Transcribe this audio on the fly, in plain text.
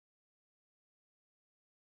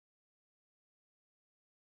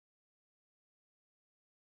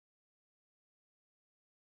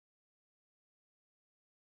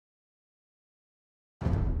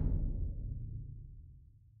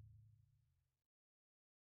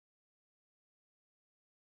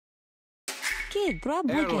Kid, Rob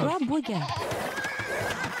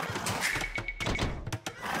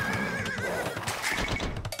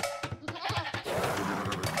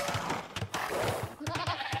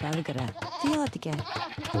Balgara, Theotica.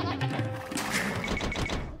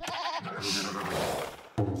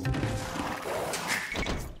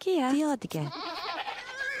 Kia, Theotica.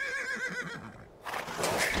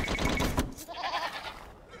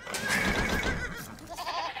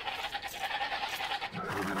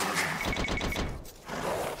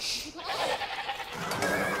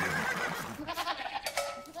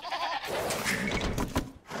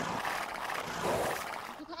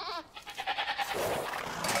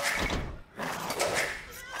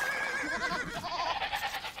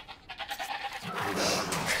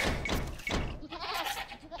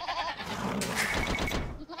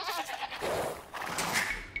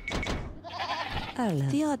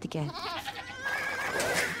 Theotica.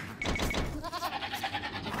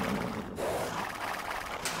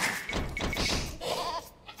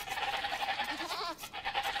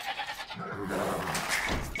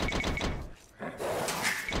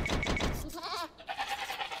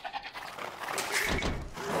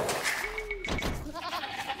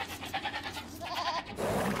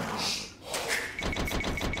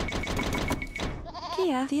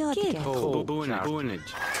 Kia, Theotica.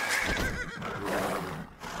 Bonage.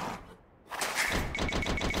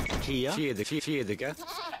 Kia, Fiedica.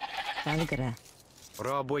 Balgara.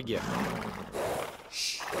 Robogia.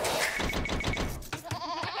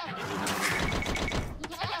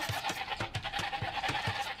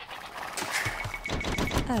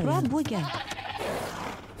 Rob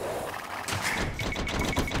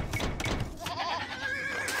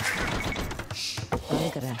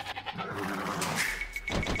Balgara.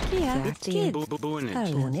 Kia, Kid.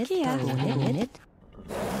 Bonage. Kia, Bonnet.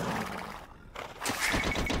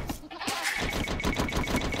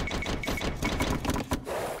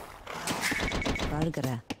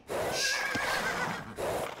 Balgara.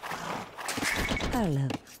 Arlo.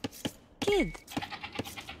 Kid.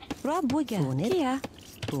 Rob Bonnet. Kia.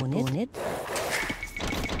 Bonnet.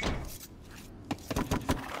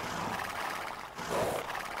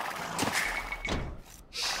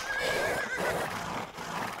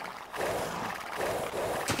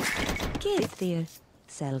 Kid there.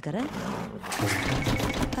 Selgara.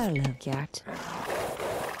 Arlo. Kjart.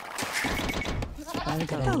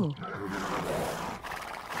 Balgara. Oh.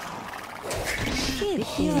 Kid,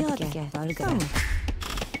 Theotica, Balgara.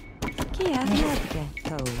 Kia, Theotica,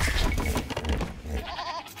 Toe.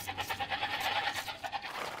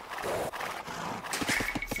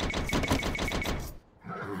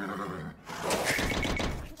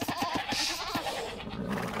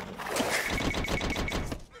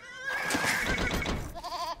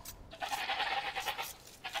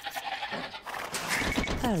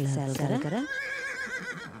 Selgara.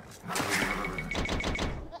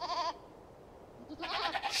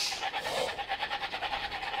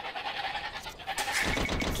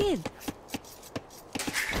 Kid.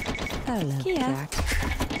 Arlo. Kia.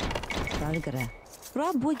 Balgara.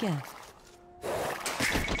 Rob Wigga.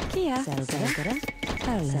 Kia. Selgara.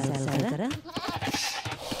 Arlo. Selgara.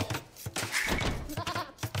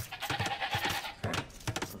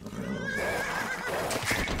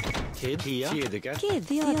 Kid, Theotica. Kid,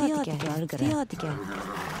 Theotica. Balgara. Theotica.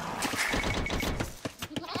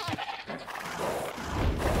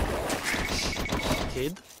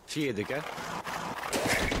 Kid, Fiedica.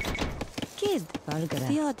 Kid, Balgara.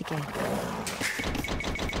 Theotica.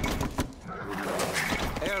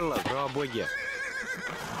 Erla, Robogia.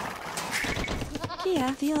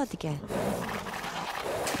 Kia, Theotica.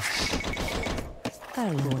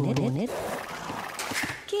 Arlo. Bonnet.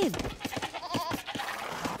 Kid.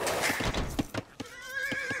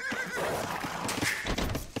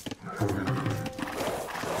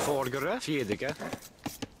 Forgare, Fiedica.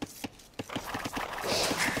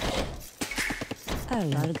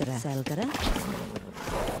 Balgara. Selgara.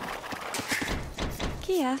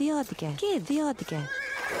 Kia, Theotica. Kid, Theotica.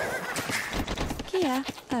 Kia,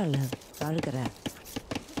 Arlo. Balgara.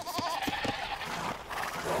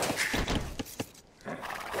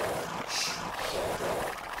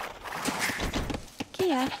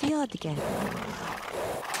 Kia, Theotica.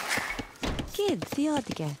 Kid,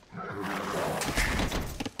 Theotica.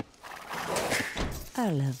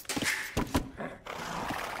 Arlo.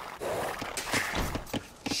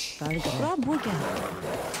 Balgara. Rob Wigga.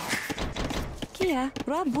 Kia,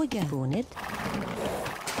 Rob Wigga. Bonnet.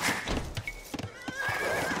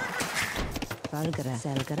 Balgara.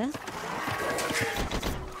 Selgara.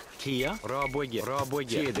 Kia, Robogia.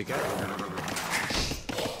 Fiedica.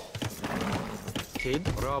 Kid,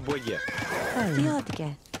 Robogia.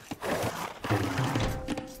 Theotica.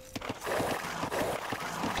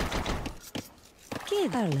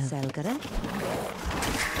 Kid. Erle. Selgere.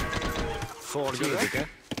 Forgere. Tjedeke.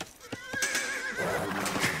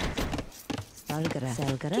 Valgere.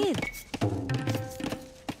 Selgere. Kid.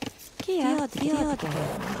 Kia. Tiotke.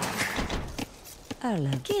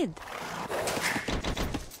 Erle. Kid.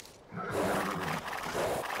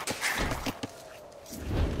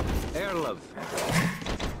 Erlev.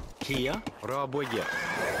 Kia. Raboge.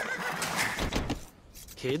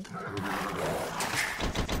 Kid.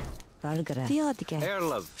 Valgere. Tiotke.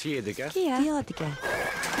 Erlev. Tjedeke. Kia. Tiotke.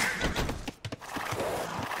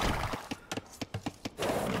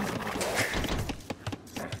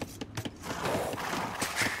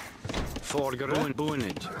 Forgere.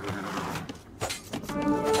 Bonage.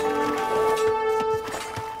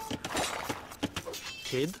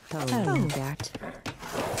 Kid. Erlengert.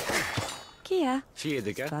 Kia.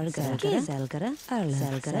 Tjedeke. Valgere. Selgere. Erle.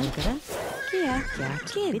 Selgere. Kia.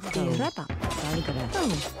 Gert. Kid. Rappa. Valgere.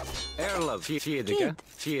 Erlev. Tjedeke.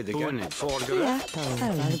 Tjedeke. Bonage. Forgere.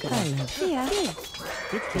 Kia. Valgere. Kia.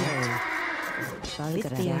 Kid.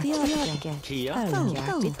 Valgere. Tiotke. Kia.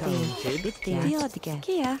 Erlengert. Kid. Tiotke.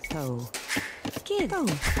 Kia. Kid.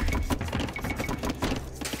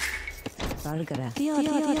 Valgere.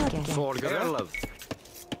 Tiotke. Forgere. Erlev.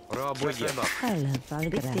 Raboge. Erle.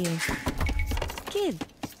 Valgere. Kid.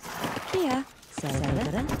 Kia.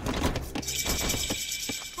 Selgere.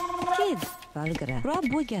 Kid. Valgere.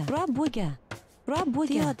 Raboge. Raboge. Raboge.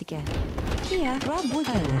 Tiotke. Kia.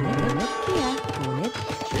 Raboge. Kia. Bonnet.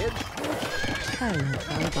 Kid. Erle.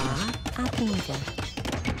 Valgere. Apunge.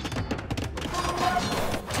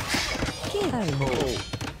 Kid. Erle. Oh.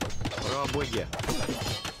 Raboge.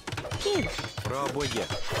 Kid. Raboge.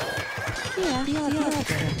 Kia.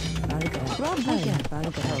 Tiotke. Valgere. Raboge.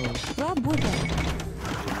 Valgere. Raboge.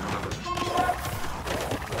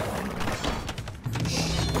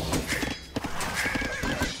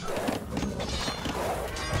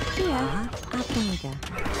 Kia. Apunge.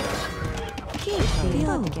 Kid.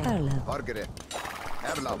 Tiotke. Erle. Forgere.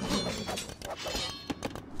 Erlav.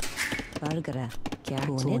 Valgere.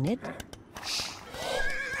 Bonnet.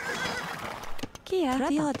 Kia.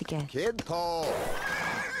 Tiotke. Kid. To.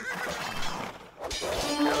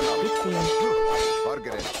 Bittier.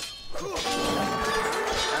 Forgere.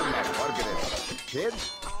 Erlav. Forgere. Kid.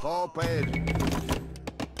 To paid.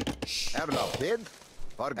 Erlav. Kid.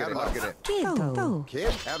 Forgere. Forgere. Kid.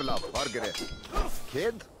 Kid. Erlav. Forgere.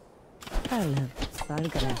 Kid. Erle.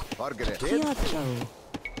 Valgere. Forgere. Kid. Tiotke.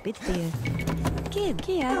 Bittier. Kid.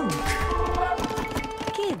 Kia.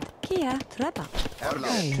 Kid. Kia. Trappa.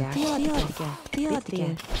 Erlav. Tiotke. Tiotke.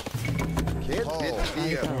 Kid. Bit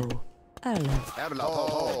fear. Erle. Erlav.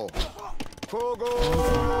 To. Kogo.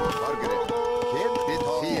 Forgere. Kid. Bit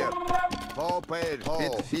fear. To paid.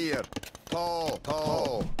 Bit fear. To.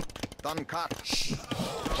 Dan kat.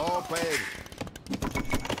 To paid.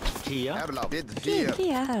 Kia. Erlav. Bit Kid. fear.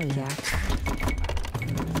 Kia. Erle.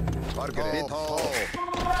 Forgere. Bit to.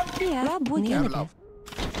 Kia. Raboge. Erlav.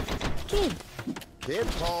 Kid. Kid.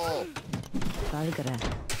 To. Valgere.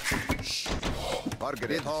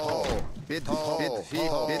 Forgere. Bit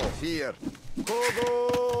fear. Kogo.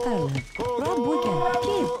 Erle. Raboge.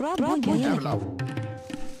 Kid. Raboge. Erlav.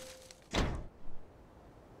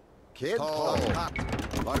 Kid. Dan kat.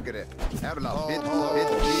 Forgere. Erlav. Bit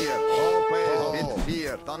fear. Hope. Bit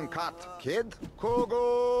fear. Dan kat. Kid. Kogo.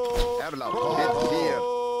 Erlav. Bit fear.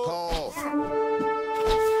 To.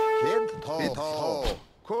 Kid. Bit to.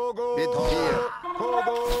 Kogo. Bit fear.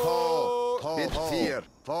 Kogo. To. Bit fear.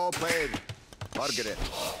 Hope. Forgere.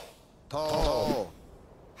 To.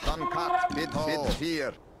 Dan kat. Bit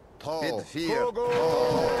fear. To. Bit fear. To.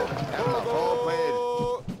 Erlav. Hope.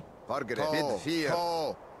 Forgere. Bit fear.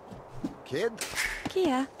 To. Kid.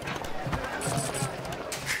 Kia.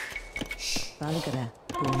 Valgere.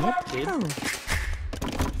 Bonnet. Kid.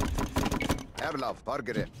 Erlav.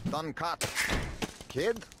 Forgere. Dan kat.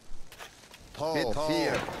 Kid. To. Bit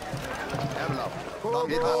fear. Erlav.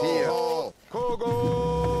 Bit fear.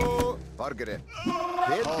 Kogo. Forgere.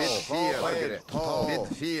 Kid. Bit fear. Forgere. To. Bit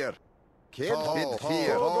fear. Kid. Bit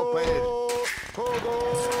fear. Kogo.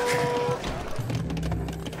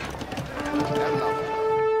 Erlav.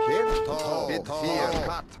 Kid. To. Bit fear.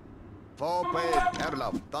 Kat. Forpaid.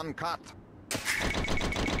 Erlav. Dan kat.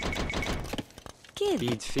 Kid.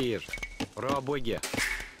 Bit 4. Raboge.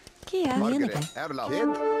 Kia. Forgere. Minimap. Erlav. Kid.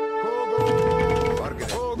 Kogo.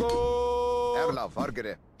 Forgere. Kogo. Erlav.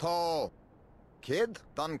 Forgere. To. Kid.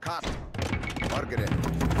 Dan kat. Forgere.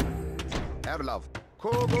 Erlav.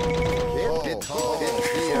 Kogo. Kid. Bit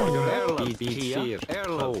fear. Erlev. Bit 4.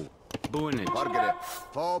 Erlev. Bonage. Forgere.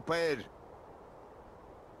 Forpaid.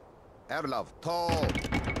 Erlav. To.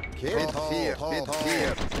 Kid. Bit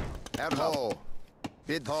fear. Erlav.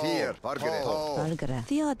 Bid 4. Fargere. Fargere.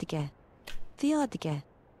 Theodige. Theodige.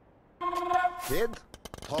 Kid.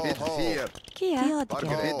 Bid 4. Kia.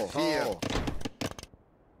 Fargere. Bid 4.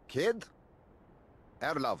 Kid.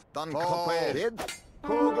 Erlav. Dan Kope. Kid.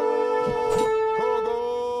 Kogo. Kogo.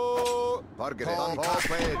 Fargere. Dan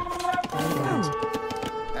Kope.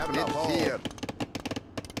 Erlav. 4.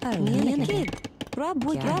 Arlene. Kid.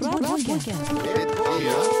 Rabbuga. Rabbuga. Bid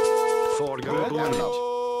 4. Fargere bonnet.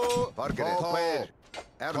 Fargere. Kope.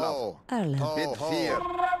 Erlav. Arlene. Bid 4.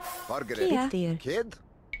 Fargere. Kia. Deer. Kid.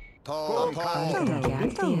 Tog. Tog.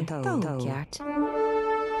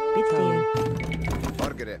 Bitdeer.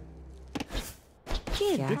 Fargere.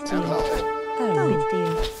 Kid. Erlav.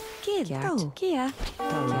 Bitdeer. Kid. Kia.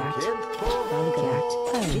 Kid. Fargere.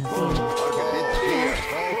 Bitdeer. Fargere. Bid 4.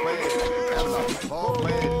 Kope. Erlav.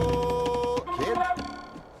 Kope. Kid.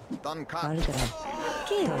 Dan kat. Fargere.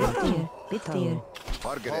 Kid. Bitdeer. Bitdeer.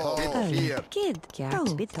 Fargere. Bid 4. Kid.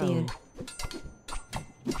 Bitdeer.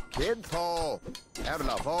 Kid.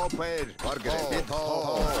 Erlav. Kope. Fargere. Bid 4.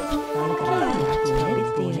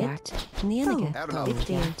 Bitdeer. Nenige. Erlav.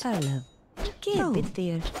 Bitdeer. Arlov. Kid.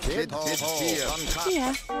 Bitdeer. Kid. Bid 4. Dan kat. Kia.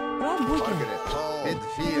 Rabbuga. Fargere. Bid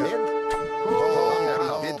 4.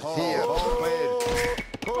 Erlav. Bid 4. Kope.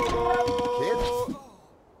 Kid.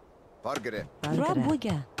 Fargere.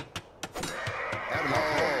 Rabbuga. Erlav.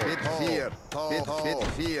 Bid 4. Bid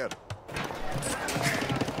 4.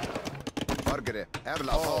 Fargere.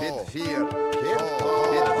 Erlav. Bid 4. Kid. Bid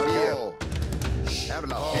 4.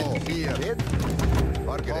 Erlav. Bid 4. Kid.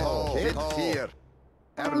 Fargere. Bid 4.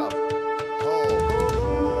 Erlav.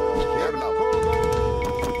 Erlav.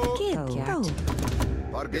 Kid.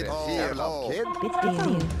 Fargere. Erlav. Kid.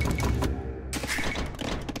 Bitdeer.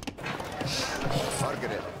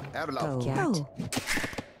 Fargere. Erlav.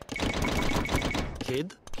 Kid.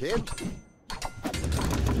 Kid.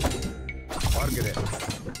 Fargere.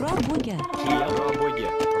 Rabbuga. Kia. Rabbuga.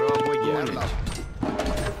 Rabbuga. Erlav.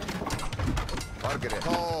 Fargere.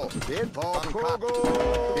 Kid. Kogo.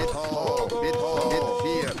 Bid 4.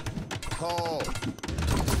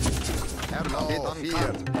 Erlav. Bid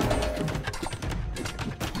 4.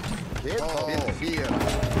 Kid. Bid 4.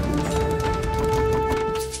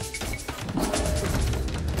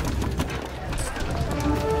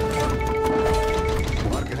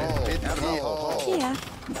 Fargere. Bid 4. Kia.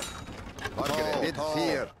 Fargere. Bid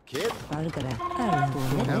 4. Kid. Fargere. Arlov.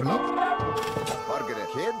 Erlav. Fargere.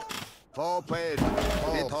 Kid. Kope.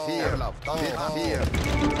 Bid 4. Erlav. Bid 4.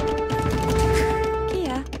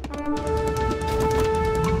 Kia.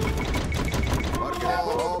 Fargere.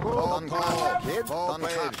 Dan kat. Kid. Dan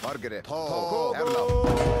kat. Fargere. Erlav.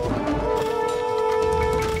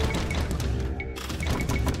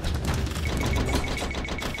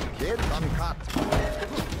 Kid. Dan kat.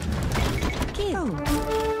 Kid.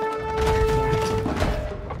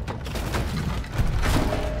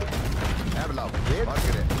 Erlav. Kid.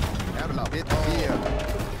 Fargere. Erlav. Bid 4.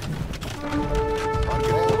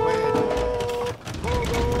 Fargere.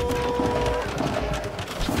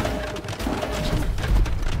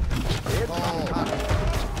 Kid. Dan kat.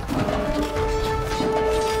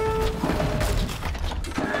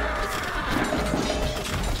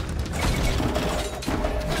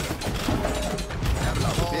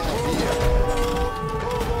 Erlav. Bid 4.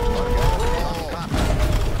 Fargere. Dan kat.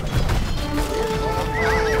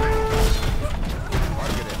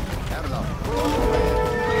 Fargere. Erlav.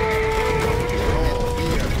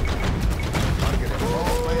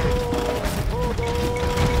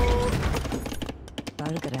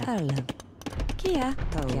 Fargere. Arlov. Kia.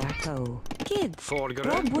 Kid. Fargere.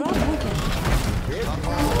 Rabbuga.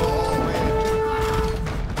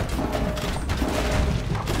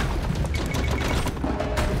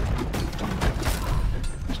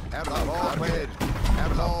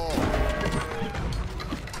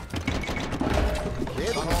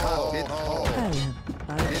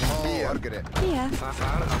 Fargere. Kia.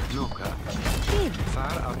 Far att noka. Kid.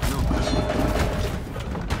 Far att noka.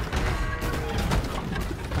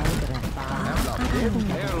 Fargere.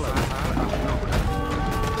 Erla. Far att noka.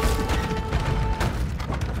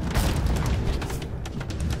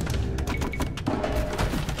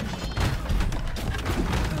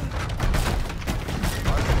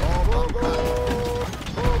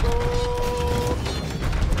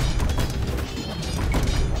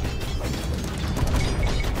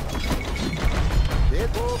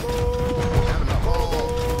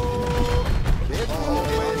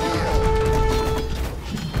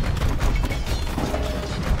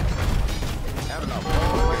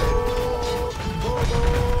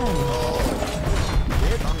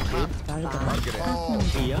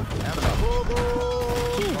 Kia.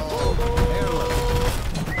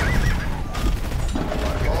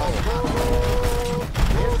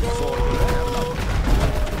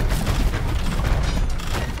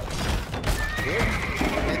 Kid,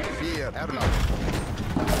 bit fear, Erla,